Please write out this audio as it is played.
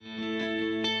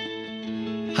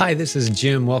Hi, this is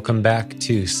Jim. Welcome back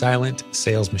to Silent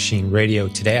Sales Machine Radio.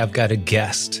 Today I've got a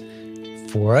guest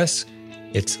for us.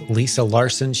 It's Lisa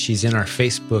Larson. She's in our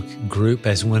Facebook group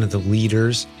as one of the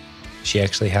leaders. She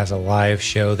actually has a live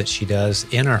show that she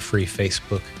does in our free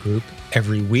Facebook group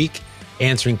every week,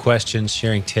 answering questions,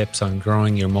 sharing tips on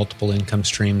growing your multiple income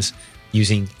streams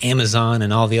using Amazon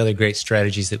and all the other great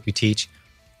strategies that we teach.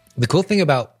 The cool thing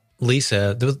about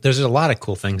Lisa, there's a lot of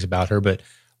cool things about her, but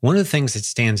one of the things that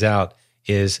stands out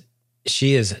is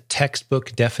she is a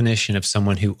textbook definition of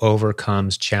someone who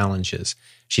overcomes challenges.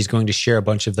 She's going to share a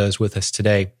bunch of those with us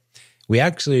today. We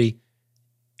actually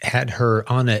had her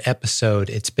on an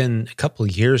episode. It's been a couple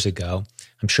of years ago.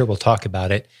 I'm sure we'll talk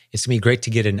about it. It's going to be great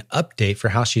to get an update for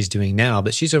how she's doing now,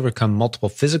 but she's overcome multiple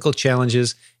physical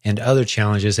challenges and other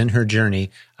challenges in her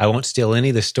journey. I won't steal any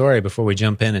of the story before we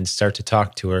jump in and start to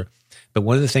talk to her. But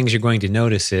one of the things you're going to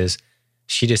notice is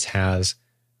she just has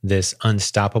this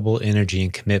unstoppable energy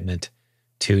and commitment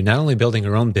to not only building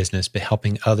her own business, but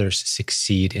helping others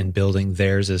succeed in building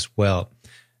theirs as well.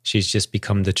 She's just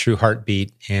become the true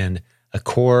heartbeat and a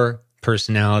core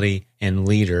personality and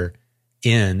leader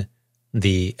in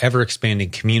the ever-expanding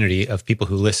community of people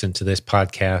who listen to this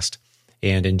podcast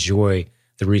and enjoy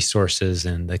the resources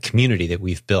and the community that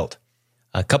we've built.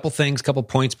 A couple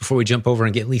points before we jump over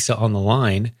and get Lisa on the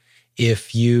line.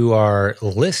 If you are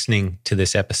listening to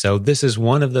this episode, this is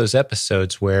one of those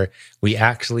episodes where we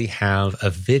actually have a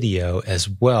video as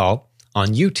well on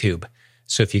YouTube.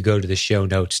 So if you go to the show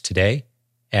notes today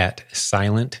at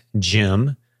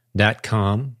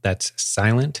silentjim.com, that's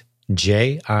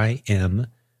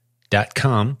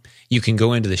silentjim.com, you can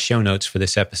go into the show notes for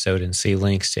this episode and see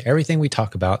links to everything we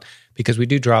talk about, because we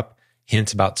do drop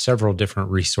hints about several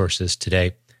different resources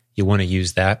today. You want to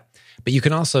use that. But you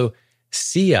can also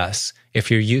see us.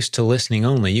 If you're used to listening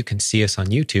only, you can see us on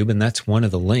YouTube, and that's one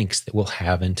of the links that we'll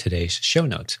have in today's show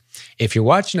notes. If you're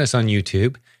watching us on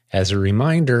YouTube, as a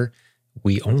reminder,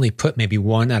 we only put maybe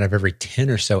 1 out of every 10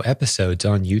 or so episodes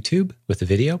on YouTube with the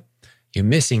video. You're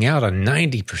missing out on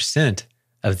 90%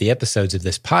 of the episodes of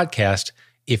this podcast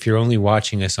if you're only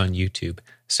watching us on YouTube.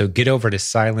 So get over to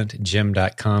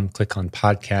silentjim.com, click on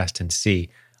podcast, and see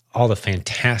all the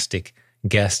fantastic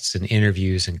guests and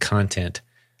interviews and content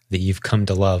that you've come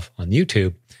to love on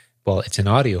YouTube. Well, it's in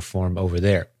audio form over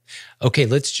there. Okay,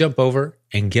 let's jump over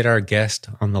and get our guest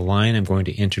on the line. I'm going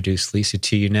to introduce Lisa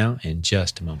to you now in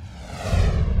just a moment.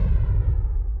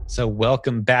 So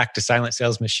welcome back to Silent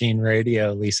Sales Machine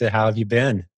Radio. Lisa, how have you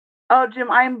been? Oh, Jim,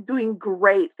 I'm doing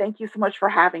great. Thank you so much for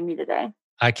having me today.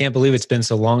 I can't believe it's been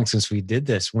so long since we did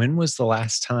this. When was the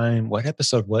last time? What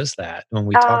episode was that when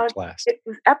we talked last? It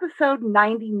was episode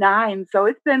 99. So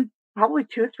it's been probably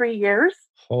 2 or 3 years.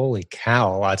 Holy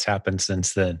cow, a lot's happened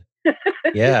since then.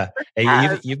 Yeah.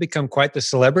 Hey, you've become quite the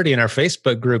celebrity in our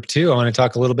Facebook group too. I want to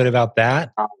talk a little bit about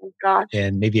that. Oh gosh.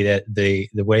 And maybe the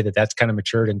way that's kind of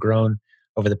matured and grown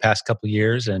over the past couple of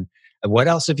years. And what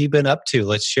else have you been up to?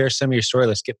 Let's share some of your story.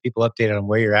 Let's get people updated on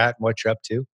where you're at and what you're up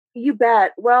to. You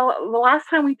bet. Well, the last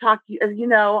time we talked, as you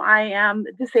know, I am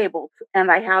disabled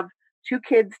and I have 2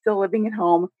 kids still living at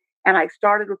home, and I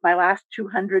started with my last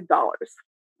 $200.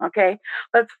 Okay,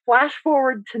 let's flash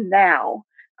forward to now.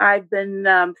 I've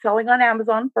been selling on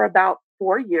Amazon for about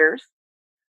 4 years.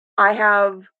 I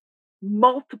have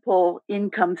multiple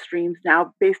income streams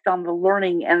now based on the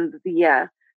learning and the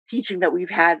teaching that we've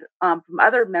had from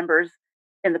other members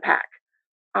in the pack.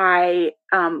 I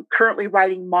am currently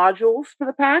writing modules for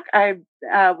the pack. I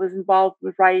was involved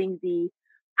with writing the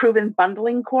Proven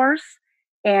Bundling course,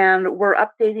 and we're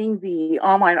updating the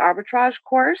Online Arbitrage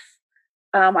course.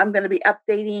 I'm going to be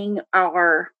updating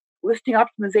our Listing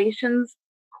Optimizations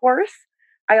course.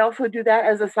 I also do that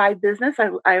as a side business.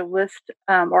 I list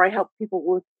or I help people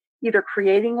with either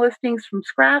creating listings from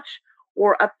scratch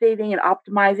or updating and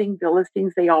optimizing the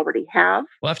listings they already have.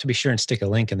 We'll have to be sure and stick a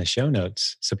link in the show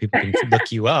notes so people can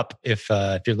look you up if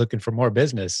you're looking for more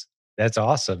business. That's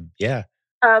awesome. Yeah.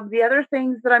 The other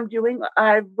things that I'm doing,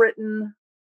 I've written,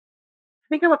 I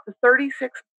think I'm up to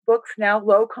 36 books now,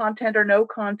 low content or no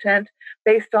content,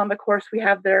 based on the course we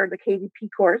have there, the KDP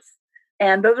course.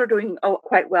 And those are doing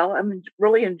quite well. I'm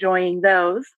really enjoying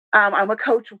those. I'm a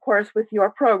coach, of course, with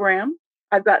your program.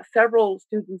 I've got several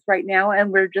students right now,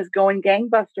 and we're just going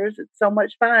gangbusters. It's so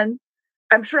much fun.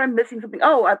 I'm sure I'm missing something.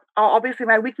 Oh, obviously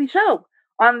my weekly show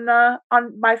on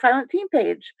my Silent Team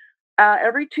page.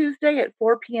 Every Tuesday at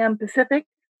 4 p.m. Pacific,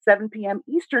 7 p.m.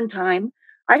 Eastern Time,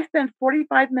 I spend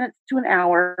 45 minutes to an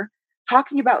hour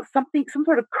talking about some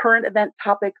sort of current event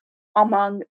topic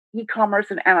among e-commerce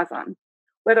and Amazon,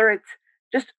 whether it's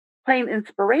just plain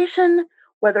inspiration,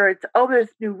 whether it's, oh, this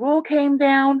new rule came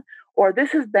down, or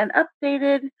this has been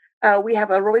updated. We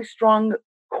have a really strong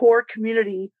core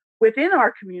community within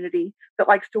our community that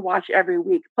likes to watch every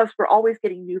week. Plus, we're always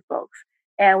getting new folks.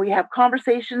 And we have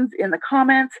conversations in the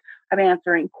comments. I'm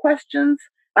answering questions.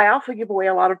 I also give away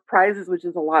a lot of prizes, which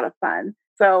is a lot of fun.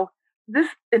 So this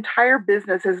entire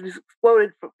business has just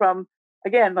exploded from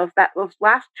again those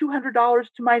last $200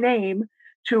 to my name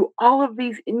to all of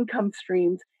these income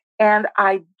streams, and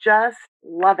I just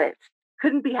love it.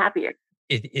 Couldn't be happier,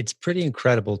 It's pretty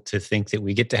incredible to think that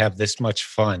we get to have this much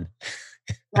fun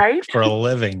right? for a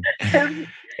living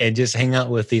and just hang out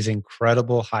with these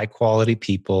incredible high quality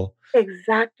people,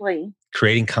 Exactly.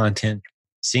 creating content,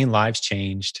 seeing lives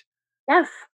changed. Yes,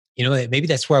 You know, maybe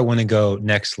that's where I want to go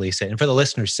next, Lisa. And for the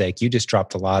listeners' sake, you just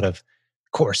dropped a lot of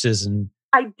courses and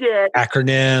I did.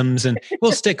 acronyms, and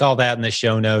we'll stick all that in the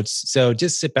show notes. So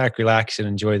just sit back, relax, and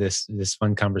enjoy this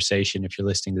fun conversation if you're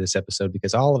listening to this episode,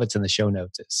 because all of it's in the show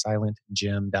notes at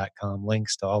silentgym.com.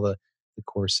 Links to all the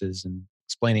courses and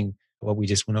explaining what we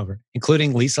just went over,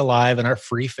 including Lisa Live and our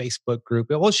free Facebook group.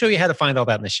 We'll show you how to find all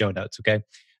that in the show notes, okay?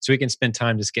 So we can spend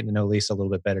time just getting to know Lisa a little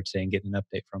bit better today and getting an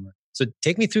update from her. So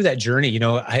take me through that journey. You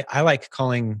know, I like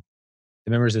calling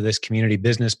the members of this community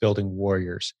business building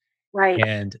warriors. Right.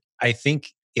 And I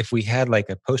think if we had like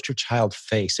a poster child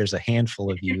face, there's a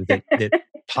handful of you that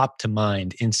pop to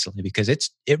mind instantly, because it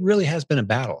really has been a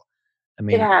battle. I It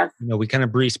mean, has. you know, we kind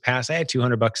of breezed past. I had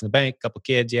 $200 in the bank, couple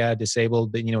kids, yeah,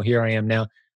 disabled, but you know, here I am now.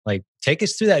 Like, take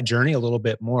us through that journey a little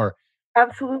bit more,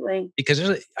 Absolutely. because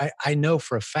I know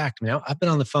for a fact. I mean, I've been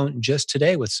on the phone just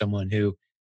today with someone who,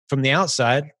 from the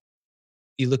outside,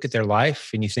 you look at their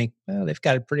life and you think, well, they've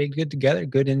got it pretty good together,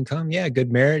 good income, yeah,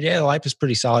 good marriage, yeah, life is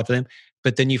pretty solid for them.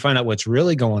 But then you find out what's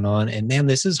really going on, and man,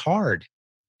 this is hard.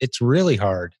 It's really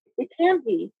hard. It can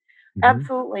be. Mhm.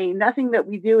 Absolutely. Nothing that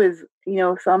we do is,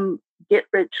 some get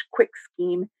rich quick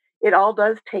scheme. It all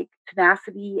does take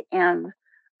tenacity and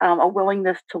a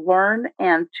willingness to learn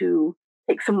and to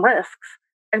take some risks.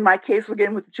 In my case,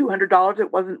 again, with the $200,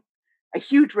 it wasn't a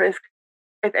huge risk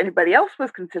if anybody else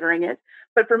was considering it.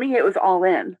 But for me, it was all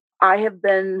in. I have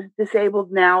been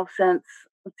disabled now since,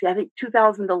 let's see, I think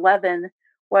 2011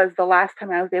 was the last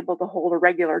time I was able to hold a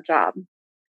regular job.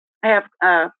 I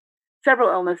have several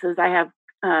illnesses. I have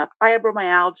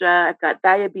fibromyalgia. I've got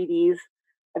diabetes.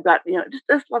 I've got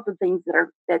just lots of things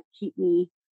that keep me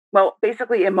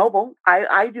basically immobile.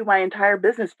 I do my entire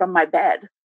business from my bed.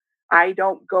 I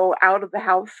don't go out of the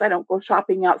house. I don't go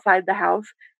shopping outside the house.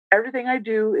 Everything I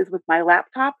do is with my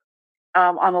laptop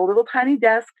on a little tiny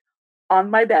desk on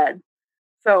my bed.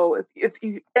 So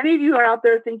any of you are out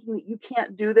there thinking that you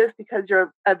can't do this because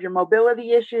of your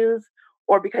mobility issues,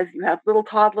 or because you have little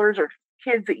toddlers or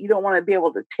kids that you don't want to be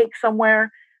able to take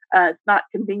somewhere, it's not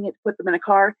convenient to put them in a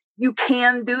car. You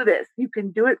can do this. You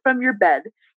can do it from your bed.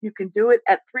 You can do it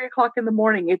at 3 o'clock in the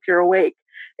morning if you're awake.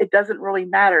 It doesn't really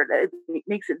matter. It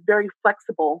makes it very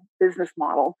flexible business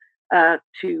model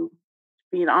to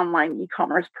be an online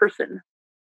e-commerce person.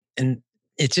 And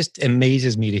it just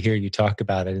amazes me to hear you talk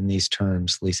about it in these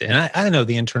terms, Lisa. And I know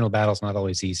the internal battle's not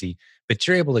always easy, but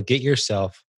you're able to get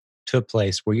yourself to a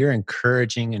place where you're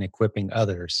encouraging and equipping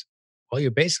others while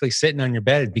you're basically sitting on your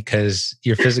bed, because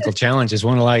your physical challenges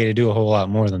won't allow you to do a whole lot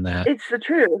more than that. It's the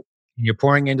truth. You're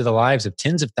pouring into the lives of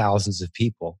tens of thousands of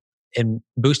people and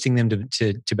boosting them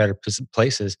to better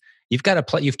places. You've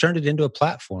turned it into a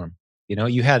platform. You know,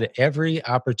 you had every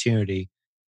opportunity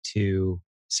to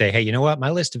say, hey, you know what?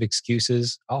 My list of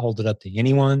excuses, I'll hold it up to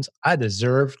anyone's. I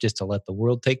deserve just to let the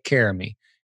world take care of me.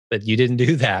 But you didn't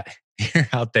do that. You're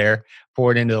out there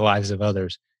pouring into the lives of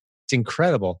others. It's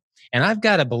incredible. And I've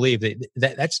got to believe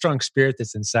that strong spirit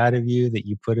that's inside of you that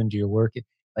you put into your work,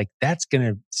 like that's going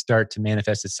to start to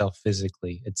manifest itself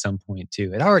physically at some point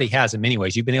too. It already has in many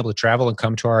ways. You've been able to travel and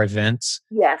come to our events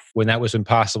Yes. when that was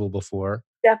impossible before.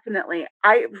 Definitely.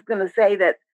 I was going to say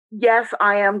that, yes,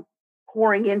 I am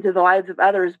pouring into the lives of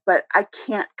others, but I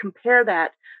can't compare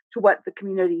that to what the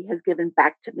community has given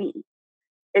back to me.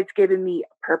 It's given me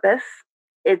purpose.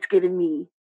 It's given me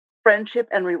friendship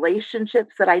and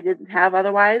relationships that I didn't have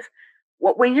otherwise.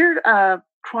 When you're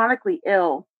chronically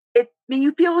ill,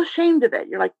 you feel ashamed of it.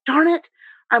 You're like, darn it,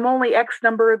 I'm only X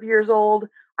number of years old.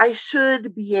 I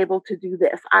should be able to do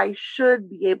this. I should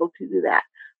be able to do that.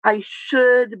 I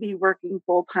should be working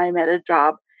full time at a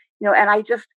job, and I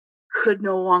just could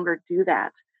no longer do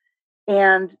that.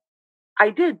 And I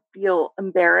did feel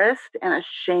embarrassed and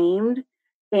ashamed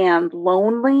and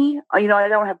lonely. I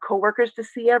don't have coworkers to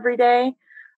see every day.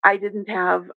 I didn't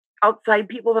have outside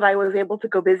people that I was able to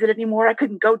go visit anymore. I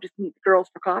couldn't go just meet the girls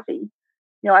for coffee.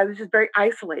 I was just very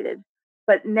isolated.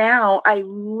 But now I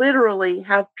literally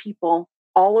have people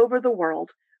all over the world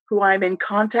who I'm in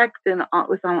contact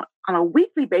with on a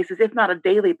weekly basis, if not a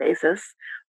daily basis,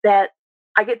 that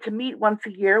I get to meet once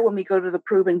a year when we go to the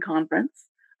Proven Conference.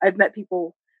 I've met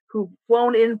people who've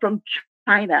flown in from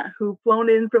China, who've flown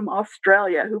in from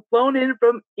Australia, who've flown in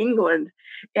from England,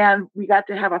 and we got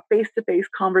to have a face-to-face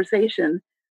conversation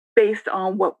based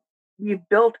on what we've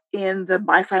built in the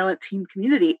My Silent Team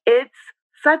community. It's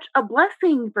such a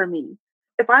blessing for me.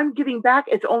 If I'm giving back,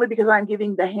 it's only because I'm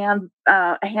giving a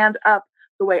hand up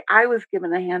the way I was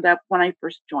given a hand up when I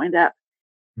first joined up.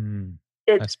 Mm,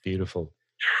 It's that's beautiful.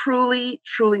 truly,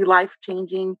 truly life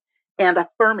changing and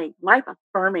affirming, life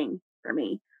affirming for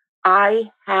me. I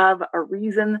have a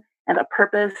reason and a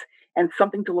purpose and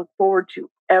something to look forward to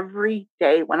every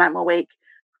day when I'm awake.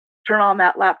 Turn on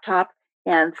that laptop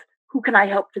and who can I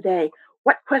help today?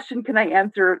 What question can I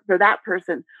answer for that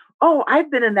person? Oh,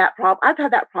 I've been in that problem. I've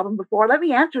had that problem before. Let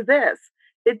me answer this.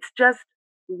 It's just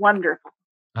wonderful.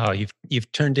 Oh, you've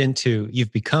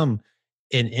become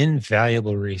an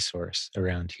invaluable resource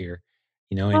around here,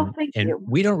 Oh, and thank and you.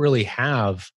 we don't really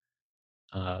have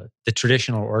the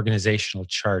traditional organizational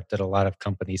chart that a lot of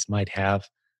companies might have.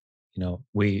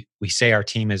 We say our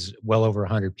team is well over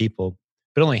 100 people,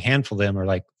 but only a handful of them are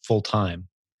like full time.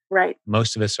 Right.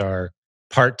 Most of us are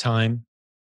part time,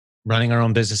 running our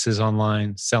own businesses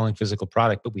online, selling physical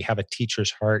product, but we have a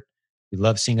teacher's heart. We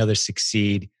love seeing others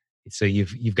succeed. So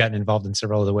you've gotten involved in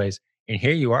several other ways. And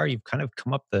here you are, you've kind of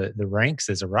come up the ranks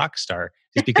as a rock star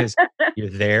just because you're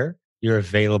there, you're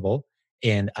available.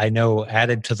 And I know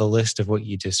added to the list of what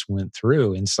you just went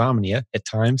through, insomnia at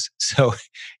times. So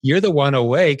you're the one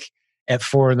awake at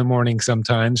 4 in the morning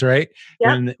sometimes, right?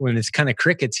 Yep. When it's kind of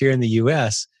crickets here in the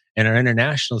US and our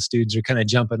international students are kind of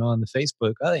jumping on the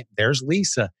Facebook. Oh, there's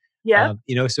Lisa. Yep.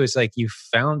 So it's like you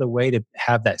found a way to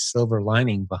have that silver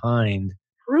lining behind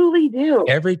Truly do.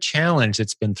 every challenge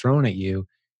that's been thrown at you.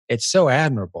 It's so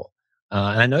admirable.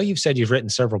 And I know you've said you've written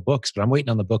several books, but I'm waiting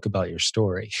on the book about your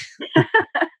story.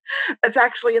 It's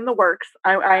actually in the works.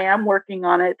 I am working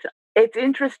on it. It's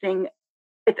interesting.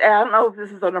 I don't know if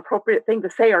this is an appropriate thing to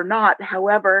say or not.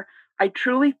 However, I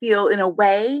truly feel, in a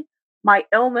way, my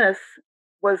illness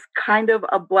was kind of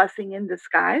a blessing in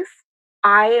disguise.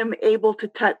 I am able to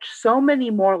touch so many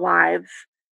more lives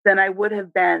than I would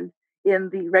have been in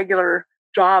the regular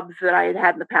jobs that I had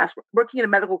had in the past. Working in a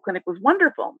medical clinic was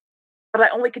wonderful, but I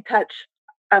only could touch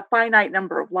a finite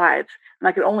number of lives, and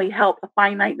I could only help a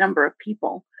finite number of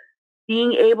people.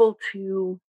 Being able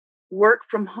to work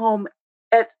from home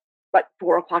at like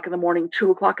 4 o'clock in the morning,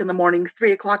 2 o'clock in the morning,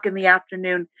 3 o'clock in the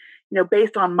afternoon,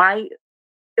 based on my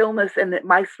illness and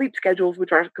my sleep schedules,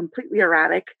 which are completely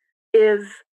erratic, is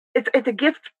it's a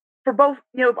gift for both,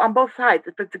 on both sides.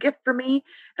 If it's a gift for me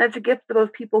and it's a gift for those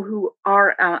people who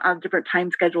are on a different time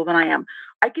schedule than I am,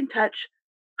 I can touch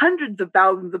hundreds of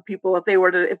thousands of people if they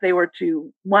were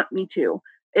to want me to.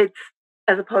 It's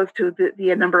as opposed to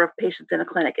the number of patients in a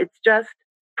clinic. It's just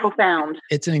profound.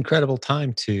 It's an incredible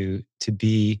time to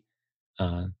be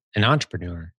an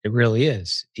entrepreneur. It really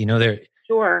is.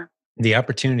 Sure. The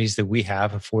opportunities that we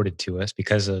have afforded to us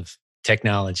because of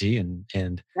technology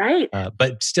and Right.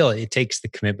 but still it takes the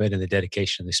commitment and the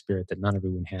dedication and the spirit that not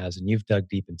everyone has, and you've dug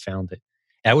deep and found it.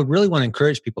 And I would really want to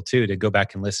encourage people too to go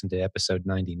back and listen to episode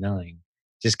 99,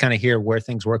 just kind of hear where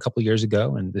things were a couple years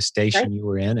ago and the Right. station you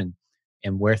were in,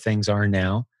 and where things are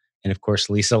now. And of course,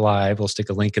 Lisa Live, we'll stick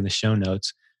a link in the show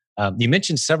notes. You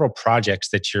mentioned several projects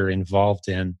that you're involved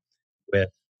in with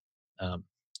um,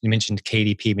 you mentioned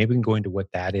KDP. Maybe we can go into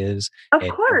what that is. Of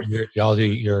And course. y'all do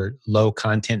your low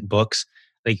content books.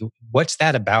 Like, what's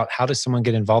that about? How does someone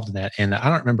get involved in that? And I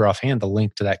don't remember offhand the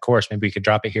link to that course. Maybe we could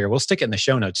drop it here. We'll stick it in the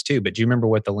show notes too. But do you remember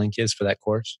what the link is for that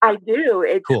course? I do.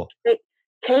 It's Cool.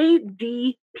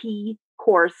 kdpcourse.com.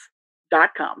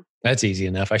 That's easy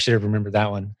enough. I should have remembered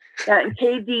that one. And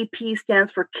KDP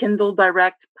stands for Kindle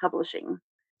Direct Publishing.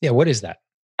 Yeah. What is that?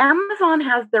 Amazon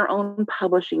has their own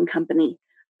publishing company.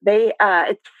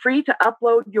 It's free to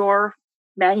upload your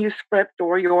manuscript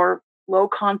or your low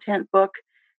content book.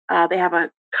 They have a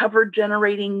cover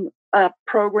generating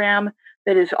program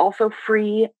that is also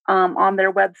free on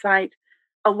their website.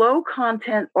 A low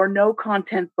content or no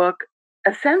content book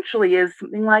essentially is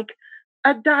something like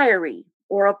a diary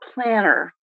or a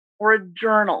planner or a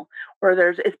journal where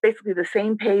it's basically the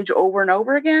same page over and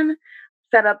over again,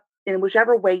 set up in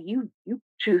whichever way you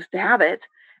choose to have it.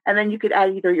 And then you could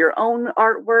add either your own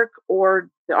artwork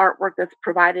or the artwork that's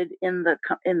provided in the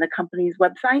company's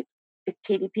website, the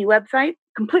KDP website,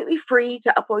 completely free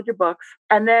to upload your books.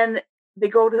 And then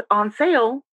they on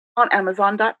sale on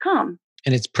Amazon.com.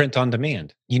 And it's print on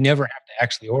demand. You never have to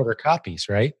actually order copies,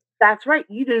 right? That's right.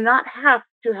 You do not have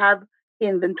to have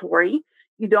inventory.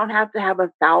 You don't have to have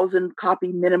 1,000 copy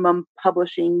minimum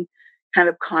publishing kind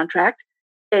of contract.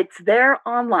 It's there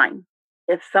online.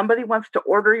 If somebody wants to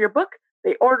order your book,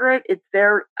 they order it. It's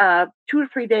there 2 to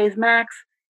 3 days max,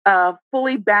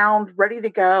 fully bound, ready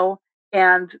to go,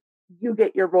 and you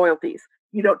get your royalties.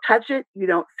 You don't touch it, you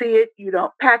don't see it, you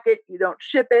don't pack it, you don't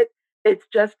ship it. It's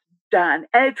just done.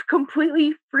 And it's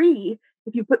completely free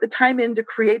if you put the time in to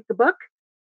create the book,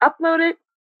 upload it,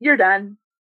 you're done.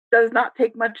 Does not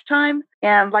take much time.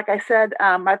 And like I said,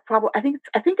 I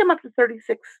think I'm up to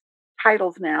 36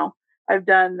 titles now. I've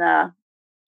done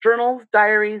journals,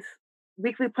 diaries,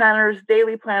 weekly planners,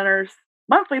 daily planners,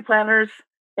 monthly planners,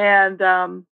 and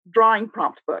drawing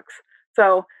prompt books.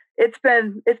 So it's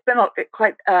been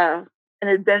quite an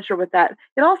adventure with that.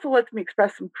 It also lets me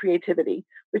express some creativity,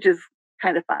 which is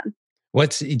kind of fun.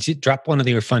 Drop one of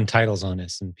your fun titles on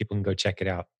us and people can go check it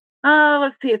out.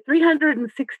 Let's see,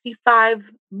 365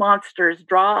 monsters.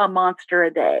 Draw a monster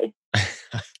a day.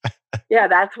 Yeah,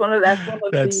 that's one of that's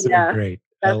the so great.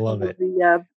 I love it.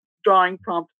 The drawing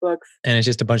prompt books. And it's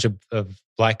just a bunch of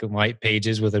black and white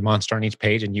pages with a monster on each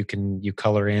page, and you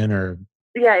color in or.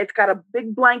 Yeah, it's got a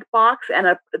big blank box and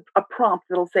a prompt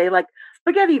that'll say like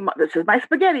spaghetti. This is my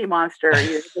spaghetti monster.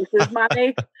 This is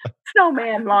my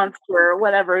snowman monster, or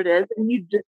whatever it is, and you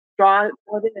just draw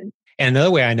it in. And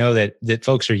another way I know that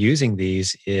folks are using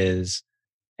these is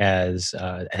as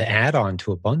an add-on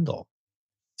to a bundle.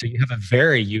 So you have a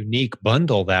very unique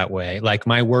bundle that way, like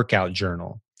my workout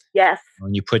journal. Yes.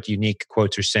 When you put unique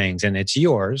quotes or sayings, and it's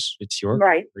yours, it's your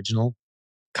original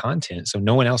content. So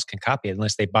no one else can copy it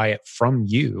unless they buy it from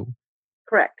you.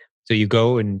 Correct. So you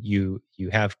go and you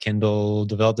have Kindle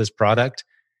develop this product.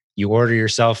 You order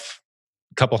yourself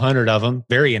a couple hundred of them,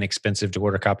 very inexpensive to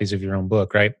order copies of your own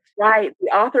book, right? Right. The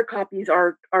author copies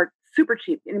are super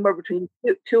cheap, anywhere between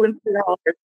 $2 and $3.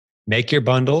 Make your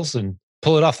bundles and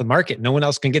pull it off the market. No one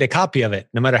else can get a copy of it,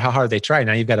 no matter how hard they try.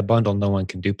 Now you've got a bundle no one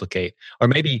can duplicate. Or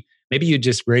maybe you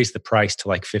just raise the price to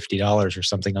like $50 or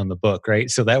something on the book,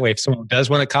 right? So that way, if someone does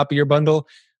want to copy your bundle,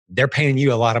 they're paying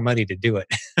you a lot of money to do it.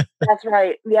 That's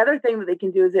right. The other thing that they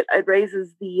can do is it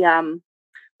raises the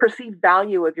perceived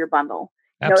value of your bundle.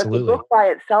 Absolutely. If the book by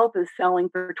itself is selling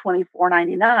for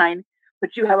 $24.99,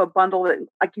 but you have a bundle that,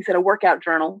 like you said, a workout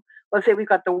journal. Let's say we've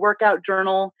got the workout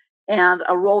journal and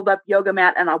a rolled up yoga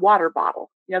mat and a water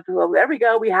bottle. So there we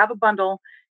go. We have a bundle,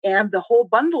 and the whole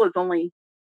bundle is only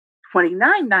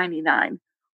 $29.99.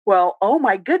 Well, oh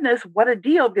my goodness, what a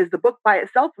deal, because the book by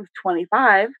itself was $25.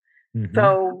 Mm-hmm.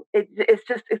 So it's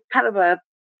kind of a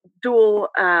dual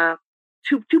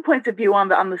two points of view on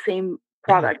the same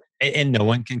product. And no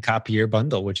one can copy your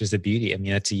bundle, which is the beauty. I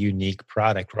mean, that's a unique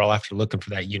product. We're all after looking for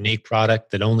that unique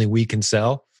product that only we can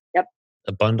sell. Yep.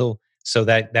 A bundle. So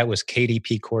that was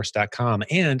kdpcourse.com.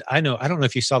 And I don't know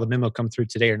if you saw the memo come through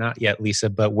today or not yet, Lisa,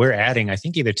 but we're adding, I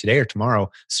think either today or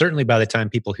tomorrow, certainly by the time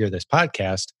people hear this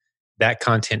podcast, that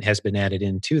content has been added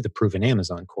into the Proven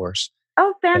Amazon course.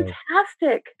 Oh,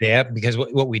 fantastic. Yeah, because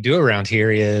what we do around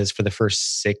here is for the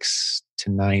first 6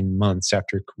 to 9 months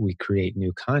after we create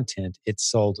new content, it's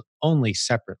sold only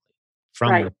separately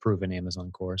from the Proven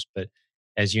Amazon course. But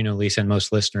as you know, Lisa, and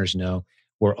most listeners know,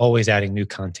 we're always adding new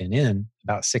content in.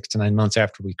 About 6 to 9 months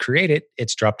after we create it,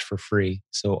 it's dropped for free.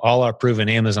 So all our Proven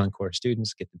Amazon course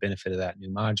students get the benefit of that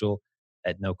new module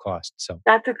at no cost. So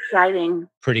that's exciting.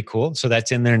 Pretty cool. So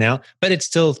that's in there now, but it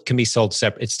still can be sold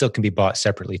separate. It still can be bought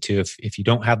separately too. If you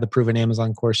don't have the Proven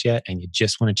Amazon course yet and you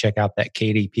just want to check out that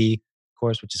KDP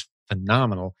course, which is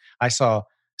phenomenal. I saw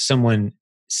someone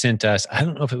sent us, I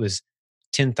don't know if it was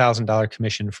 $10,000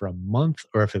 commission for a month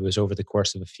or if it was over the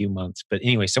course of a few months. But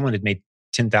anyway, someone had made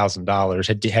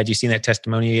 $10,000. Had you seen that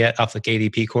testimonial yet off the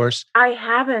KDP course? I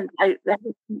haven't.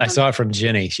 I saw it from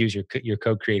Jenny. She was your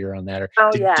co-creator on that.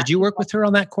 Did you work with her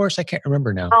on that course? I can't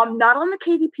remember now. Not on the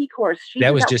KDP course.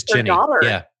 That was just Jenny.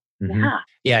 Yeah. Mm-hmm.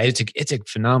 Yeah. It's a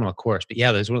phenomenal course. But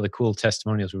yeah, there's one of the cool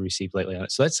testimonials we received lately on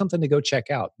it. So that's something to go check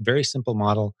out. Very simple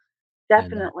model.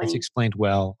 Definitely. It's explained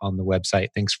well on the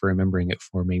website. Thanks for remembering it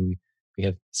for me. We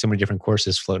have so many different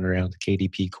courses floating around,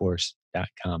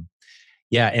 kdpcourse.com.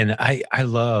 Yeah, and I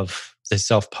love the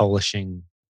self-publishing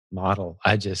model.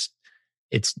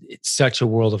 It's such a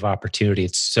world of opportunity.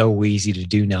 It's so easy to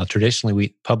do now.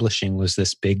 Traditionally, publishing was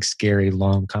this big, scary,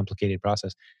 long, complicated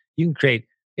process. You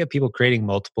have people creating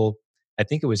multiple. I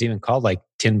think it was even called like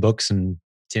 10 books in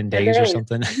 10 days or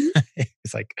something.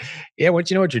 It's like,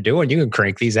 once you know what you're doing, you can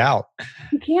crank these out.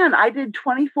 You can. I did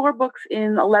 24 books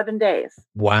in 11 days.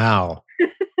 Wow,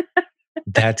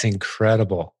 that's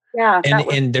incredible. Yeah,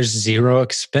 and there's zero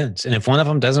expense. And if one of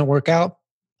them doesn't work out,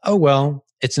 oh well,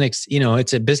 it's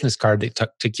it's a business card that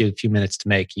took you a few minutes to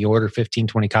make. You order 15,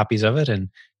 20 copies of it, and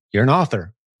you're an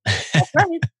author. That's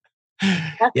right.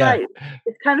 That's Yeah, right.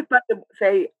 It's kind of fun to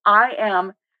say, I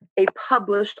am a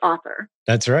published author.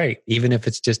 that's right. Even if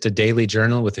it's just a daily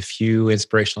journal with a few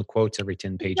inspirational quotes every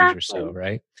 10 pages or so, Exactly.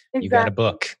 right? You got a Exactly.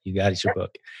 book. You got your Yep.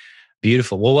 book.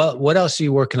 Beautiful. Well, what else are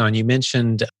you working on? You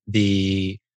mentioned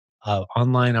the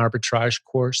online arbitrage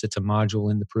course. It's a module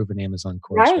in the Proven Amazon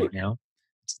course right Right. now.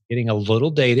 It's getting a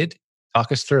little dated.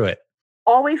 Talk us through it.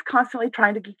 Always constantly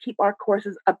trying to keep our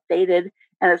courses updated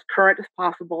and as current as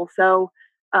possible. So,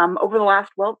 over the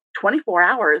last, 24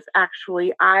 hours,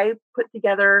 actually, I put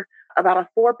together about a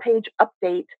 4-page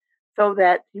update so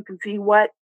that you can see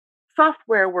what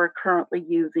software we're currently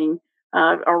using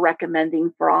or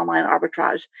recommending for online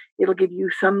arbitrage. It'll give you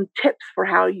some tips for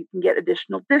how you can get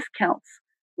additional discounts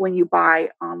when you buy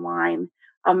online.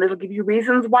 It'll give you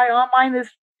reasons why online is,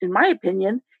 in my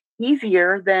opinion,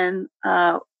 easier than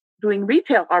doing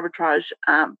retail arbitrage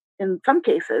in some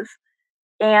cases.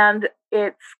 And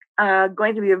it's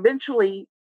going to be eventually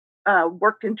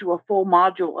worked into a full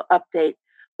module update.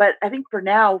 But I think for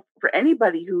now, for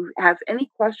anybody who has any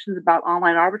questions about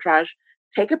online arbitrage,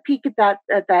 take a peek at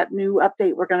that new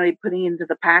update we're going to be putting into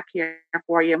the pack here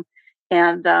for you.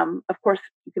 And of course,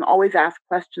 you can always ask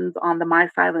questions on the My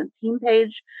Silent Team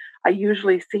page. I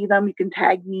usually see them. You can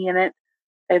tag me in it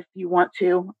if you want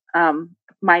to.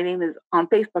 My name is on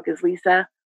Facebook is Lisa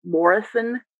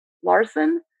Morrison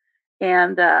Larson,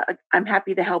 and I'm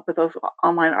happy to help with those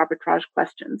online arbitrage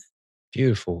questions.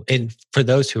 Beautiful. And for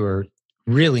those who are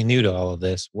really new to all of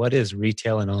this, what is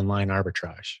retail and online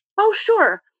arbitrage? Oh,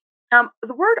 sure.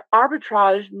 The word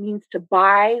arbitrage means to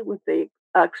buy with the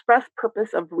express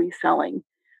purpose of reselling.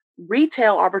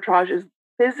 Retail arbitrage is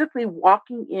physically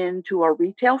walking into a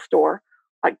retail store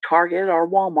like Target or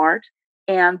Walmart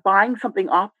and buying something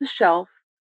off the shelf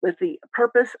with the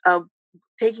purpose of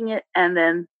taking it and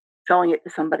then selling it to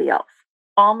somebody else.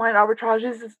 Online arbitrage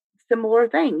is a similar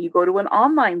thing. You go to an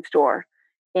online store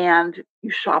and you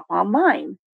shop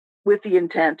online with the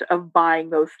intent of buying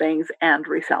those things and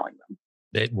reselling them.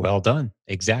 Well done.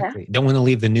 Yeah, Exactly. Don't want to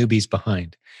leave the newbies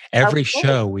behind. of Every course.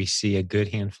 show we see a good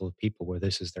handful of people where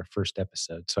this is their first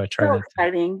episode. So I try So not to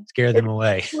exciting. scare them It's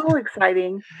away. so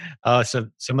exciting. So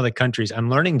some of the countries, I'm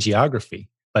learning geography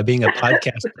by being a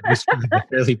podcast producer of a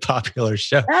fairly popular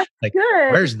show. That's Like,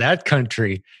 good. where's that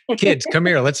country? Kids, come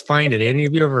here. Let's find it. Any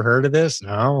of you ever heard of this?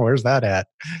 No, where's that at?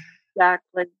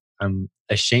 Exactly. I'm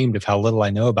ashamed of how little I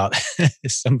know about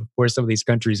where some of these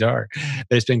countries are.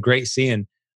 But it's been great seeing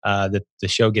the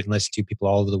show getting listened to, people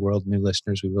all over the world, new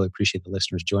listeners. We really appreciate the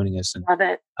listeners joining us. And Love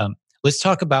it. um, let's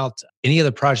talk about any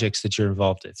other projects that you're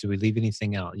involved in. Did we leave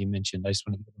anything out? You mentioned, I just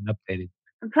want to get them updated.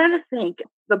 I'm trying to think.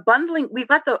 The bundling, we've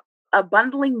got the a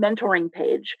bundling mentoring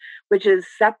page, which is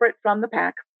separate from the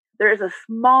pack. There is a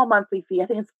small monthly fee. I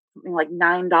think it's something like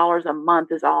 $9 a month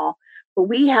is all, but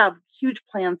we have huge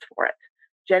plans for it.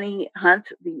 Jenny Hunt,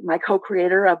 my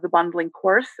co-creator of the bundling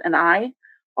course, and I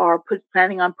are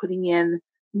planning on putting in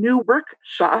new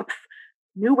workshops,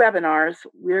 new webinars.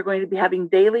 We're going to be having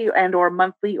daily and or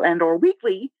monthly and or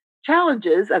weekly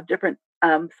challenges of different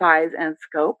size and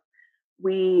scope.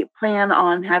 We plan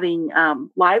on having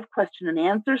live question and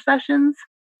answer sessions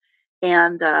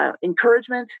and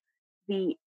encouragement.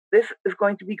 The This is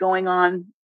going to be going on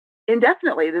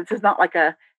indefinitely. This is not like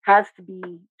a has to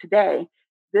be today.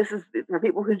 This is for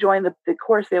people who join the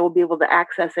course. They will be able to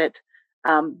access it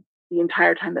the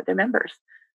entire time that they're members.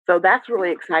 So that's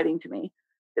really exciting to me.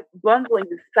 Bundling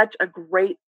is such a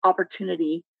great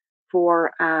opportunity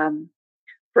for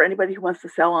anybody who wants to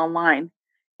sell online.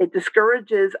 It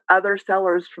discourages other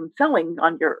sellers from selling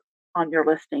on your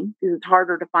listing because it's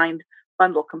harder to find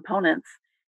bundle components.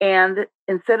 And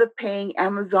instead of paying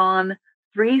Amazon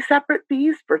 3 separate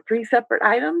fees for 3 separate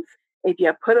items, if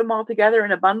you put them all together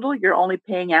in a bundle, you're only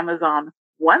paying Amazon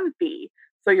one fee.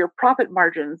 So your profit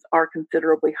margins are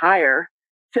considerably higher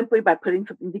simply by putting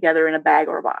something together in a bag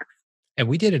or a box. And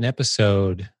we did an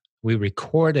episode. We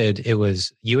recorded, it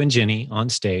was you and Jenny on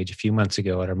stage a few months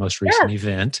ago at our most recent Yes,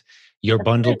 event, your that's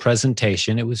bundle great.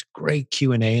 presentation. It was great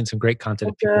Q&A and some great content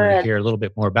Oh, if people want to good. hear a little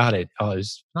bit more about it. Oh, it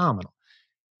was phenomenal.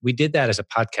 We did that as a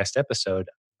podcast episode.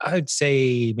 I'd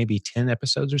say maybe 10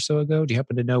 episodes or so ago. Do you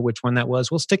happen to know which one that was?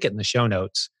 We'll stick it in the show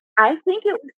notes. I think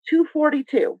it was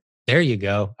 242. There you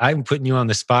go. I'm putting you on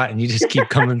the spot and you just keep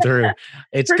coming through.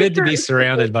 It's Pretty good to sure be it's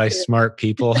surrounded by 242. smart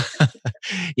people.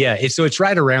 Yeah, so it's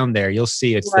right around there. You'll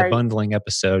see it's the Right. bundling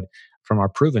episode from our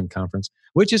Proven conference,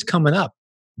 which is coming up,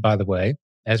 by the way,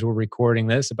 as we're recording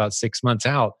this about 6 months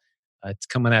out. It's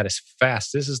coming at us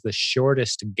fast. This is the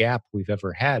shortest gap we've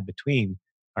ever had between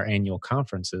our annual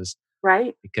conferences.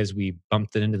 Right. because we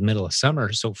bumped it into the middle of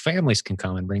summer so families can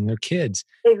come and bring their kids.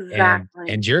 Exactly.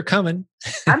 And you're coming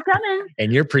I'm coming.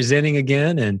 and you're presenting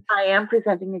again, and I am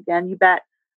presenting again. You bet.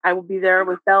 I will be there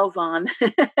with bells on.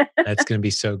 that's going to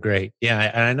be so great. Yeah,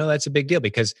 and I know that's a big deal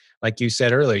because, like you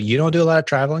said earlier, you don't do a lot of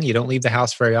traveling, you don't leave the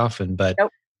house very often, but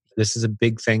Nope. this is a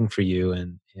big thing for you,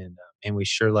 and we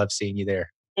sure love seeing you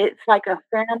there. It's like a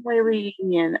family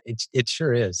reunion. It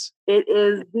sure is. It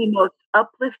is the most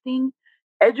uplifting,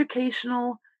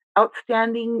 educational,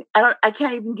 outstanding. I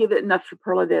can't even give it enough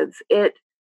superlatives. It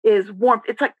is warmth.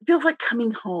 It's like feels like coming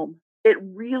home. It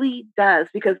really does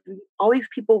because all these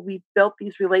people we built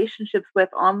these relationships with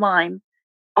online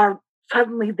are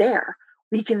suddenly there.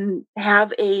 We can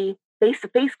have a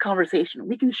face-to-face conversation.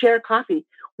 We can share coffee.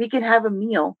 We can have a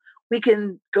meal. We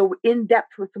can go in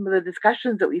depth with some of the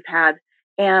discussions that we've had.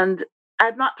 And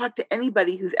I've not talked to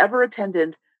anybody who's ever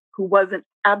attended who wasn't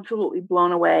absolutely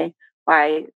blown away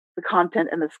by the content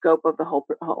and the scope of the whole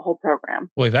program.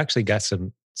 Well, we've actually got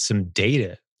some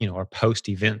data, our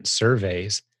post-event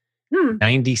surveys, Hmm.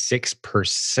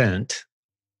 96%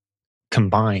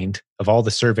 combined of all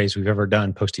the surveys we've ever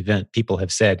done post-event, people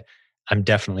have said, I'm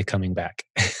definitely coming back.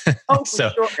 Oh, for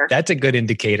So sure. that's a good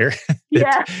indicator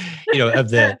Yeah.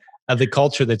 that, of the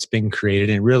culture that's been created.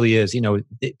 And it really is,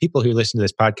 people who listen to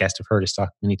this podcast have heard us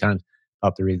talk many times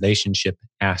about the relationship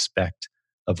aspect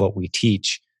of what we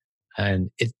teach.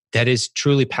 And that is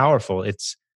truly powerful.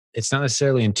 It's not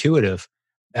necessarily intuitive.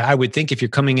 I would think if you're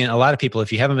coming in, a lot of people,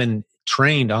 if you haven't been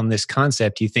trained on this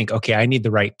concept, you think, okay, I need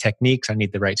the right techniques, I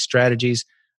need the right strategies,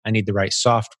 I need the right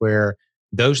software.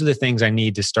 Those are the things I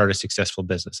need to start a successful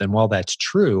business. And while that's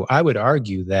true, I would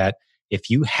argue that if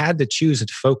you had to choose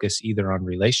to focus either on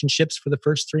relationships for the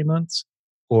first 3 months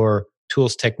or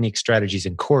tools, techniques, strategies,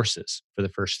 and courses for the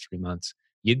first 3 months,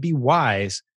 you'd be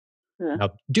wise. Yeah. Now,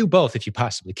 do both if you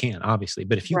possibly can, obviously.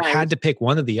 But if you Right. had to pick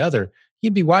one or the other,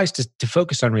 you'd be wise to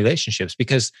focus on relationships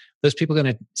because those people are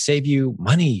going to save you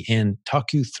money and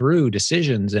talk you through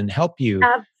decisions and help you,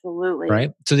 Absolutely.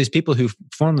 right? So these people who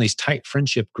form these tight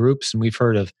friendship groups, and we've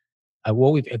heard of,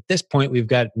 we've at this point we've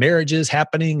got marriages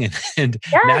happening and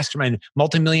Yes, mastermind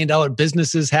multi-million-dollar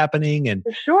businesses happening and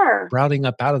for sure. sprouting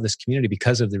up out of this community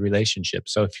because of the relationship.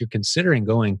 So if you're considering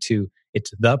going to,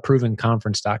 it's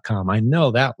theprovenconference.com. I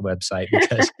know that website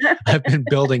because I've been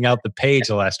building out the page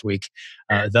the last week.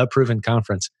 The Proven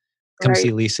Conference. Come see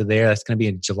Right. Lisa there. That's going to be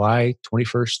in July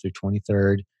 21st through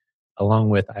 23rd, along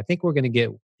with, I think we're going to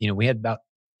get, we had about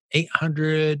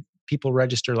 800 people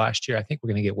register last year. I think we're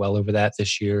going to get well over that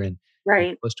this year and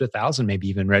Right. close to 1,000 maybe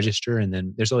even register. And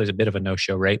then there's always a bit of a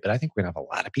no-show rate, but I think we're going to have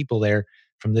a lot of people there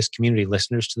from this community,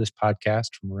 listeners to this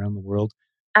podcast from around the world.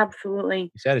 Absolutely.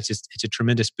 You said it's a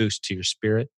tremendous boost to your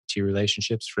spirit, to your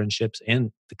relationships, friendships,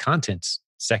 and the content's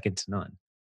second to none.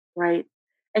 Right.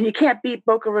 And you can't beat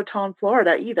Boca Raton,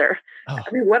 Florida either. Oh,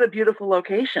 I mean, what a beautiful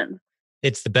location.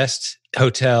 it's the best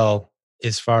hotel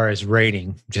as far as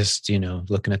rating, just,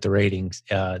 looking at the ratings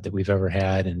that we've ever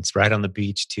had. And it's right on the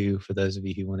beach too, for those of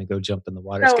you who want to go jump in the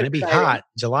water. It's So going to be exciting. hot.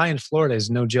 July in Florida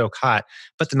is no joke hot,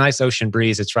 but the nice ocean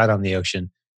breeze, it's right on the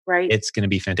ocean. Right. It's going to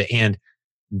be fantastic. And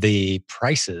the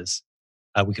prices,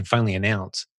 we can finally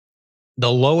announce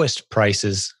the lowest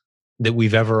prices that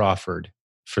we've ever offered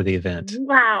for the event.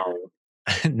 Wow.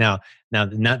 now,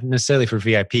 not necessarily for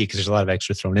VIP because there's a lot of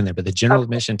extra thrown in there, but the general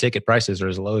admission ticket prices are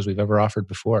as low as we've ever offered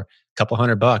before. A couple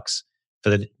 $100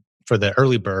 for the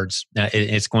early birds.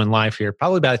 It's going live here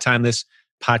probably by the time this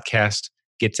podcast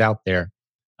gets out there.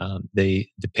 The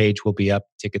page will be up,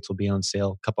 tickets will be on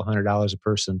sale, a couple $100 a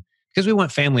person because we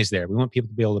want families there. We want people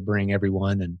to be able to bring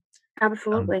everyone and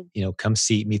Absolutely. come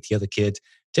meet the other kids.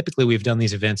 Typically, we've done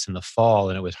these events in the fall,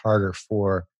 and it was harder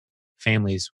for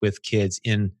families with kids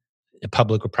in a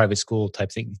public or private school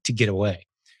type thing to get away.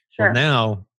 Sure. Well,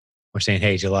 now we're saying,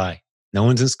 hey, July, no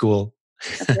one's in school.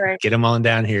 That's right. Get them on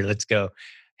down here. Let's go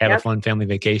have Yep. a fun family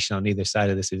vacation on either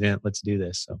side of this event. Let's do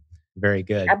this. So very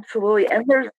good. Absolutely. And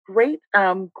there's great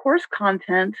course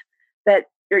content that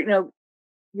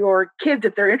your kids,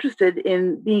 if they're interested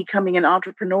in becoming an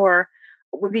entrepreneur,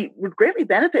 would greatly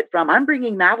benefit from. I'm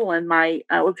bringing Madeline,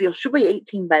 she'll be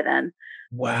 18 by then.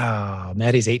 Wow,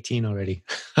 Maddie's 18 already.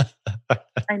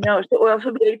 I know.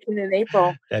 She'll be 18 in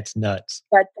April. That's nuts.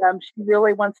 But she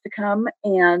really wants to come,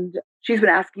 and she's been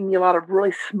asking me a lot of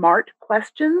really smart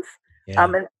questions. Yeah.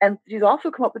 And she's also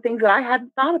come up with things that I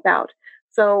hadn't thought about.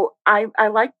 So I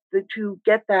like to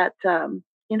get that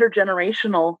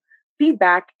intergenerational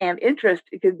feedback and interest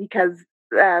because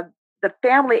the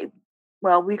family,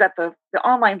 well, we got the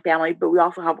online family, but we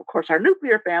also have, of course, our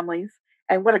nuclear families.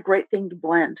 And what a great thing to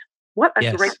blend. What a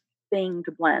Yes. great thing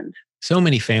to blend. So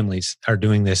many families are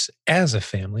doing this as a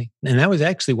family. And that was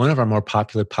actually one of our more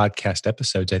popular podcast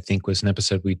episodes, I think, was an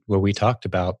episode where we talked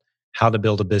about how to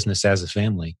build a business as a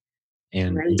family.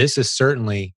 And Right. this is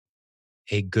certainly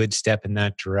a good step in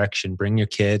that direction. Bring your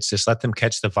kids, just let them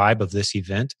catch the vibe of this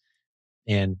event.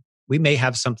 And we may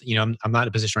have something, I'm not in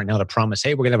a position right now to promise,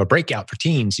 hey, we're going to have a breakout for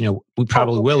teens. We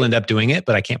probably Oh, will okay. end up doing it,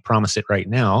 but I can't promise it right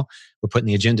now. We're putting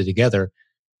the agenda together.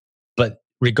 But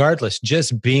regardless,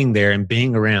 just being there and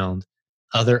being around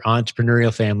other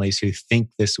entrepreneurial families who think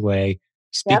this way,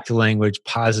 speak Yep. the language,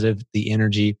 positive, the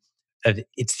energy.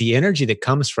 It's the energy that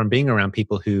comes from being around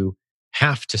people who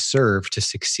have to serve to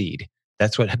succeed.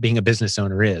 That's what being a business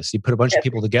owner is. You put a bunch of Yes,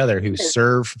 people together who it is.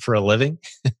 serve for a living.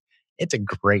 It's a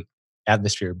great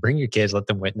atmosphere. Bring your kids, let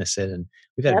them witness it. And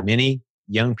we've had Yep. many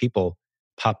young people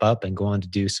pop up and go on to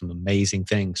do some amazing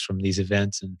things from these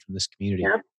events and from this community.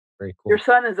 Yep. Very Your cool.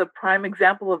 son is a prime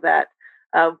example of that.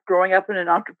 Of growing up in an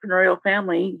entrepreneurial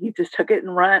family, he just took it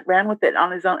and ran with it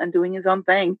on his own and doing his own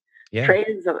thing. Yeah. Trade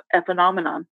is a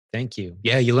phenomenon. Thank you.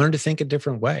 Yeah, you learn to think a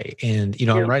different way. And I'm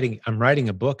You writing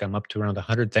a book. I'm up to around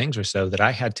 100 things or so that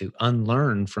I had to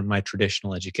unlearn from my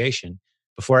traditional education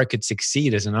before I could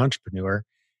succeed as an entrepreneur.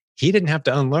 He didn't have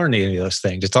to unlearn any of those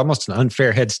things. It's almost an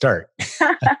unfair head start.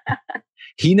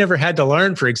 He never had to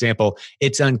learn, for example,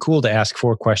 it's uncool to ask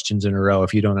 4 questions in a row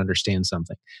if you don't understand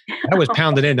something. That was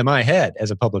pounded into my head as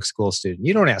a public school student.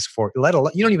 You don't ask 4,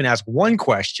 you don't even ask 1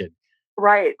 question,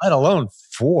 right. let alone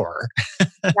 4. Like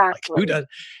who Exactly. does?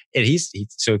 And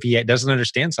so if he doesn't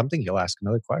understand something, he'll ask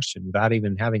another question without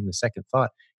even having the second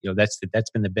thought. That's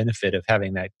been the benefit of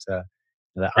having the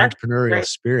That's entrepreneurial great.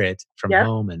 spirit from Yep.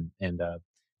 home, and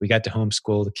we got to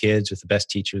homeschool the kids with the best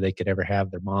teacher they could ever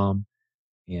have, their mom,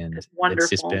 and It's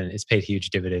wonderful. it's paid huge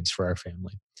dividends for our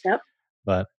family. Yep.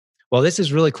 But well, this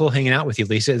is really cool hanging out with you,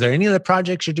 Lisa. Is there any other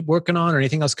projects you're working on, or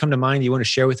anything else come to mind you want to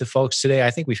share with the folks today?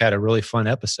 I think we've had a really fun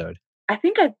episode. I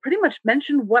think I pretty much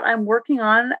mentioned what I'm working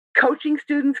on. Coaching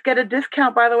students get a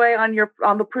discount, by the way,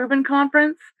 on the Proven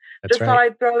Conference. That's Just thought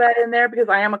right. I'd throw that in there because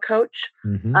I am a coach.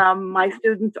 Hmm. My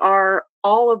students are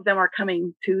all of them are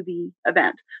coming to the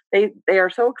event. They are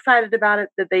so excited about it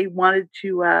that they wanted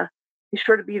to be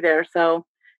sure to be there. So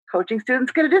coaching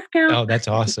students get a discount. Oh, that's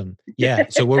awesome. Yeah.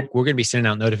 So we're going to be sending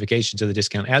out notifications of the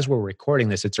discount as we're recording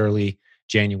this. It's early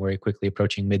January, quickly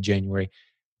approaching mid-January.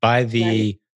 By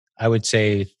Right. I would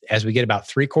say, as we get about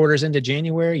 3/4 into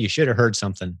January, you should have heard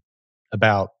something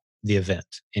about the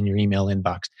event in your email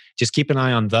inbox. Just keep an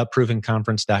eye on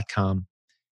theprovenconference.com.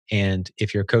 And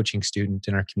if you're a coaching student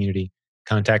in our community,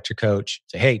 contact your coach.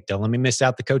 Say, hey, don't let me miss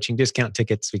out the coaching discount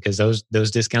tickets, because those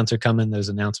discounts are coming. Those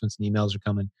announcements and emails are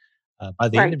coming by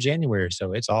the end Right. of January.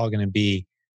 So it's all going to be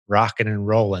rocking and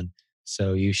rolling.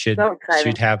 So you So should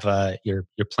exciting. have your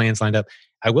plans lined up.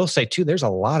 I will say too, there's a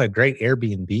lot of great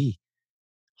Airbnb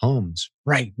homes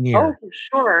right Oh, near, for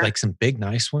sure. like some big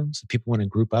nice ones. If people want to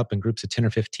group up in groups of 10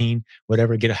 or 15,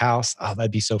 whatever, get a house. Oh,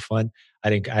 that'd be so fun.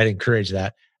 I'd encourage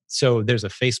that. So there's a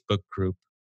Facebook group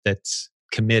that's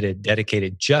committed,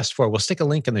 dedicated just for, we'll stick a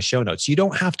link in the show notes. You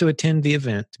don't have to attend the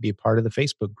event to be a part of the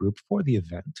Facebook group for the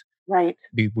event, Right.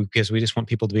 because we just want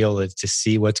people to be able to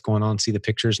see what's going on, see the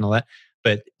pictures and all that.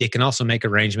 But it can also make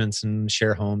arrangements and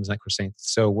share homes, like we're saying.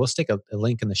 So we'll stick a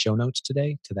link in the show notes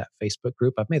today to that Facebook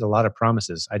group. I've made a lot of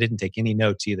promises. I didn't take any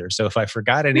notes either. So if I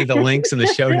forgot any of the links in the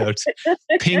show notes,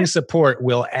 ping support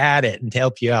will add it and to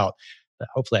help you out. But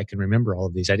hopefully I can remember all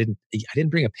of these. I didn't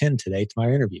bring a pen today to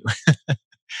my interview, That's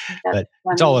but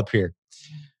it's all funny. up here.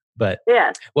 But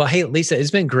Yes. well, hey, Lisa,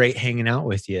 it's been great hanging out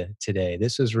with you today.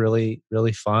 This was really,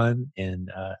 really fun. And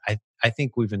I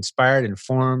think we've inspired,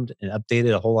 informed, and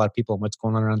updated a whole lot of people on what's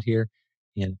going on around here.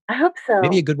 And I hope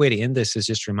maybe a so. good way to end this is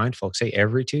just to remind folks, hey,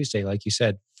 every Tuesday, like you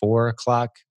said, 4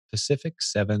 o'clock Pacific,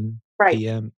 7 Right.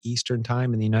 p.m. Eastern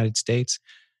time in the United States,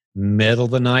 middle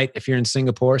of the night. If you're in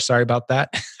Singapore, sorry about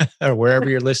that, or wherever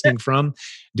you're listening from,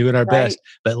 doing our Right. best.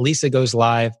 But Lisa goes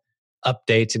live,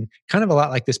 updates, and kind of a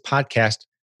lot like this podcast,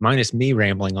 minus me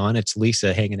rambling on. It's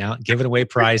Lisa hanging out, giving away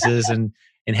prizes, and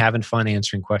having fun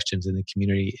answering questions in the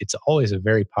community. It's always a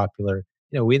very popular.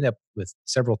 We end up with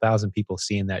several thousand people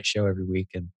seeing that show every week.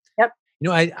 And Yep.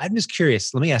 I'm just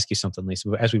curious. Let me ask you something, Lisa,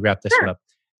 as we wrap this one Sure. up.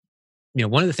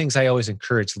 One of the things I always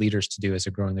encourage leaders to do as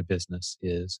they're growing their business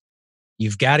is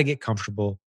you've got to get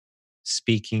comfortable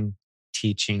speaking,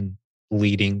 teaching,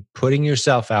 leading, putting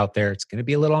yourself out there. It's going to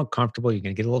be a little uncomfortable. You're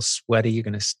going to get a little sweaty. You're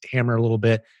going to stammer a little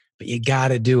bit, but you got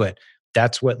to do it.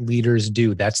 That's what leaders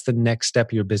do. That's the next step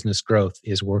of your business growth,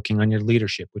 is working on your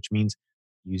leadership, which means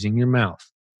using your mouth,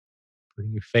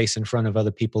 putting your face in front of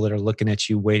other people that are looking at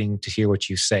you, waiting to hear what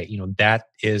you say. That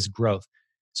is growth.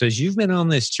 So as you've been on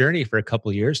this journey for a couple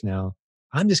of years now,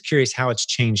 I'm just curious how it's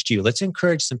changed you. Let's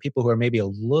encourage some people who are maybe a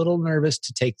little nervous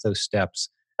to take those steps.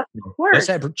 Of What's course.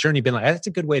 that journey been like? That's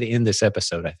a good way to end this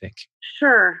episode, I think.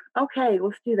 Sure. Okay,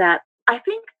 let's do that. I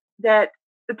think that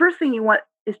the first thing you want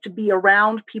is to be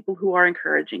around people who are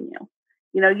encouraging you.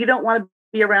 You don't want to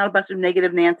be around a bunch of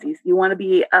negative Nancy's. You want to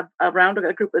be around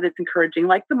a group that's encouraging,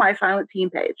 like the My Silent Team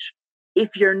page. If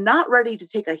you're not ready to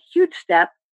take a huge step,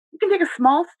 you can take a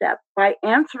small step by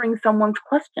answering someone's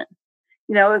question.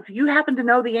 If you happen to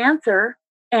know the answer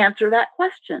that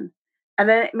question, and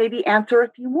then maybe answer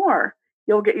a few more.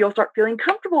 You'll start feeling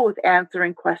comfortable with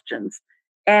answering questions,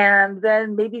 and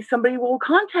then maybe somebody will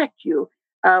contact you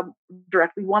um,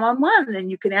 directly one on one,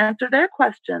 and you can answer their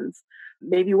questions.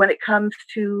 Maybe when it comes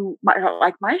to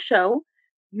my show,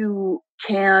 you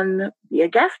can be a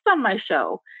guest on my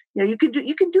show. You can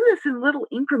do this in little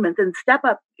increments and step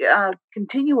up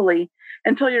continually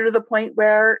until you're to the point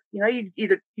where you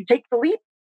either you take the leap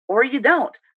or you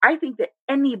don't. I think that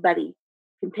anybody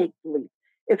can take the leap.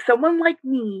 If someone like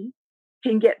me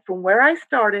can get from where I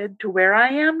started to where I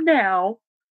am now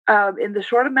in the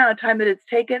short amount of time that it's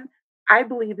taken, I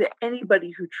believe that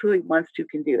anybody who truly wants to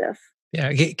can do this. Yeah,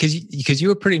 because you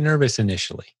were pretty nervous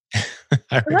initially. I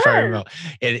If I was. remember,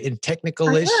 and I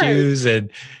technical was. issues and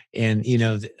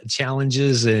the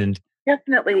challenges and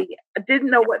Definitely. I didn't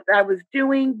know what I was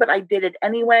doing, but I did it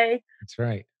anyway. that's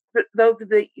right. For those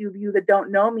of you that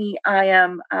don't know me, I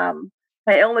am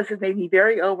my illness has made me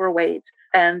very overweight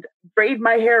and braid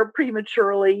my hair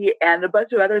prematurely and a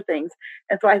bunch of other things.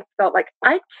 And so I felt like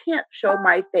I can't show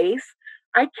my face.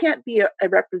 I can't be a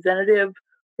representative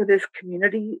for this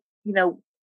community.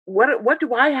 What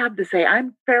do I have to say?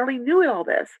 I'm fairly new at all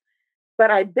this.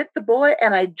 But I bit the bullet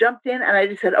and I jumped in and I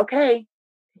just said, okay,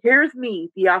 here's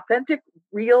me, the authentic,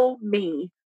 real me.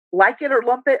 Like it or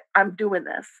lump it, I'm doing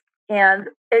this. And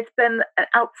it's been an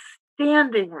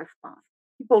outstanding response.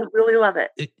 People really love it.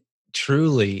 It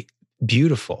truly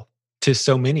beautiful to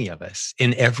so many of us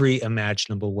in every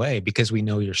imaginable way because we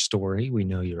know your story, we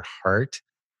know your heart,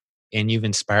 and you've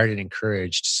inspired and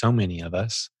encouraged so many of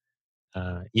us.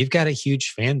 You've got a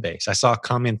huge fan base. I saw a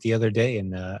comment the other day,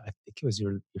 and I think it was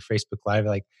your Facebook Live,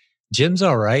 like, Jim's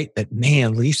all right, but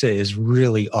man, Lisa is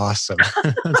really awesome.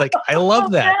 I was like, I love Oh,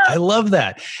 that. I man. love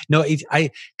that. No,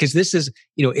 because this is,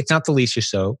 it's not the Lisa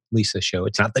show.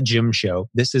 It's not the Jim show.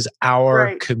 This is our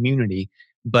Right, community.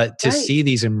 But to right. see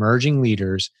these emerging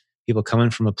leaders, people coming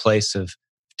from a place of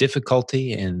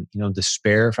difficulty and,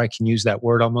 despair, if I can use that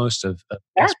word almost, of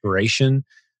Yes, desperation,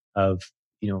 of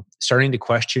starting to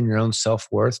question your own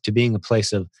self-worth to being a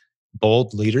place of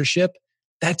bold leadership,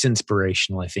 that's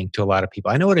inspirational, I think, to a lot of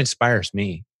people. I know it inspires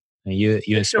me. And you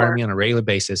for inspire sure. me on a regular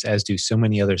basis, as do so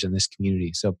many others in this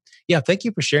community. So yeah, thank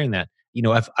you for sharing that.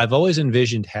 I've always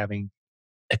envisioned having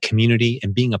a community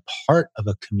and being a part of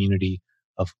a community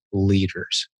of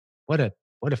leaders. What a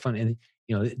fun, and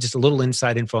just a little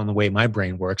inside info on the way my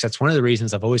brain works. That's one of the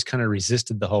reasons I've always kind of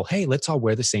resisted the whole, hey, let's all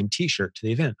wear the same t-shirt to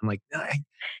the event. I'm like,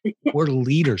 we're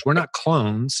leaders. We're not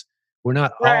clones. We're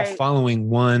not all Right. following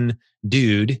one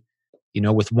dude,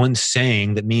 with one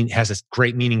saying that has a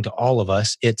great meaning to all of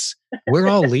us. It's we're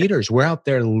all leaders. We're out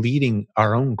there leading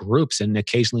our own groups, and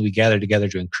occasionally we gather together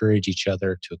to encourage each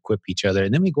other, to equip each other,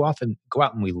 and then we go out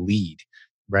and we lead,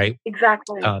 right?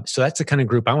 Exactly. So that's the kind of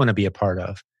group I want to be a part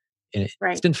of. And it's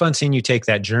Right. been fun seeing you take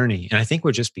that journey, and I think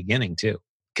we're just beginning too,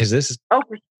 because this is Oh,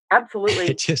 it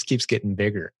absolutely. just keeps getting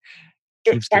bigger,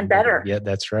 keeps And getting bigger. better. Yeah,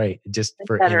 that's right. Just And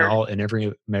for better. in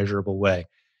every measurable way.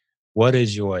 What a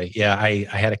joy. Yeah, I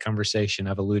had a conversation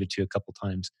I've alluded to a couple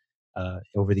times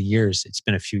over the years. It's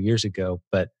been a few years ago,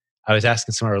 but I was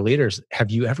asking some of our leaders,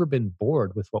 have you ever been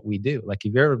bored with what we do? Like,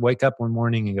 if you ever wake up one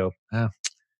morning and go, oh,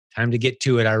 time to get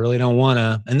to it. I really don't want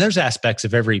to. And there's aspects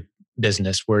of every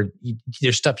business where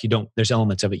there's stuff there's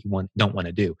elements of it don't want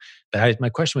to do. But my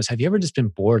question was, have you ever just been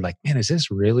bored? Like, man, is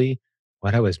this really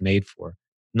what I was made for?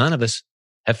 None of us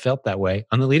have felt that way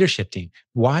on the leadership team.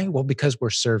 Why? Well, because we're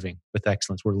serving with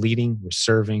excellence. We're leading, we're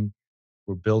serving,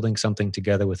 we're building something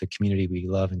together with a community we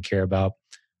love and care about.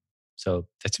 So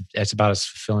that's about as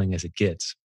fulfilling as it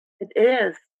gets. It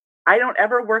is. I don't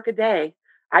ever work a day.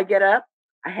 I get up,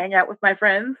 I hang out with my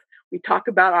friends, we talk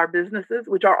about our businesses,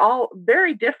 which are all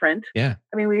very different. Yeah.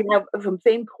 I mean, we have some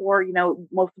same core,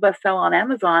 most of us sell on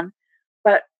Amazon,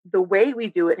 but the way we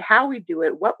do it, how we do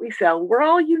it, what we sell, we're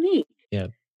all unique. Yeah.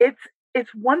 It's it's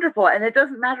wonderful. And it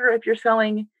doesn't matter if you're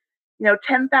selling,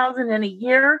 10,000 in a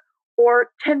year or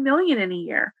 10 million in a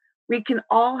year. We can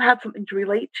all have something to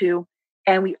relate to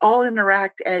and we all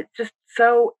interact and it's just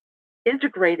so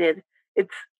integrated.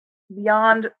 It's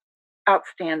beyond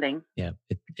outstanding. Yeah.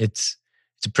 It's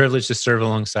It's a privilege to serve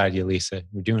alongside you, Lisa.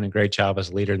 You're doing a great job as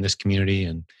a leader in this community,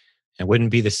 and it wouldn't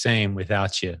be the same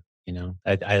without you.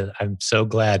 I'm so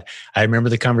glad. I remember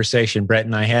the conversation Brett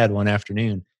and I had one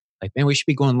afternoon. Like, man, we should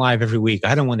be going live every week.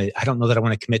 I don't know that I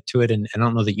want to commit to it, and I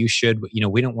don't know that you should. But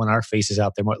we don't want our faces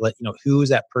out there. Who is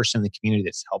that person in the community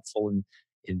that's helpful and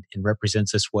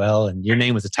represents us well? And your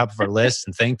name was at the top of our list,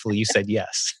 and thankfully you said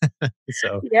yes.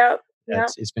 So Yep.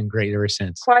 it's been great ever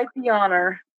since. Quite the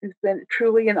honor. It's been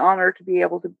truly an honor to be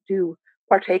able to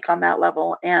partake on that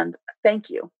level. And thank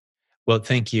you. Well,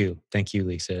 thank you. Thank you,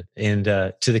 Lisa. And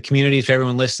to the community, for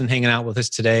everyone listening, hanging out with us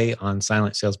today on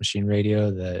Silent Sales Machine Radio,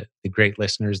 the great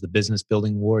listeners, the business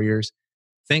building warriors,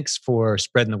 thanks for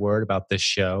spreading the word about this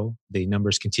show. The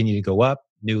numbers continue to go up,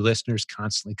 new listeners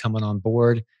constantly coming on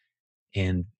board,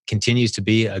 and continues to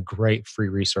be a great free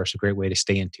resource, a great way to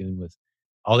stay in tune with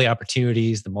all the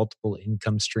opportunities, the multiple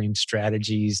income stream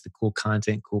strategies, the cool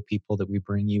content, cool people that we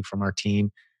bring you from our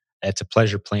team. It's a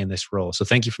pleasure playing this role. So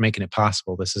thank you for making it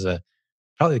possible. This is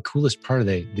probably the coolest part of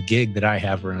the gig that I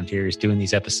have around here is doing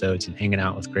these episodes and hanging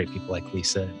out with great people like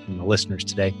Lisa and the listeners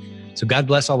today. So God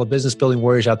bless all the business building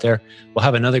warriors out there. We'll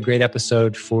have another great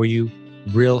episode for you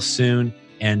real soon.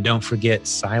 And don't forget,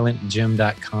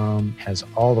 silentjim.com has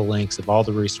all the links of all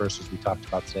the resources we talked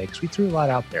about today, because we threw a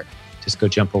lot out there. Just go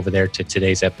jump over there to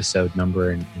today's episode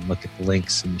number and look at the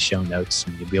links and the show notes,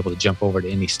 and you'll be able to jump over to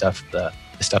any stuff, the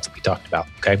stuff that we talked about.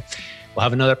 Okay. We'll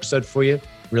have another episode for you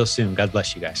real soon. God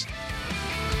bless you guys.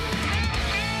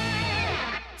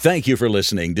 Thank you for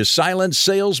listening to Silent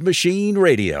Sales Machine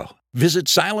Radio. Visit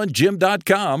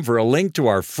silentjim.com for a link to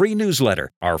our free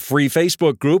newsletter, our free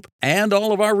Facebook group, and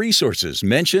all of our resources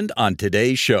mentioned on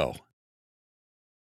today's show.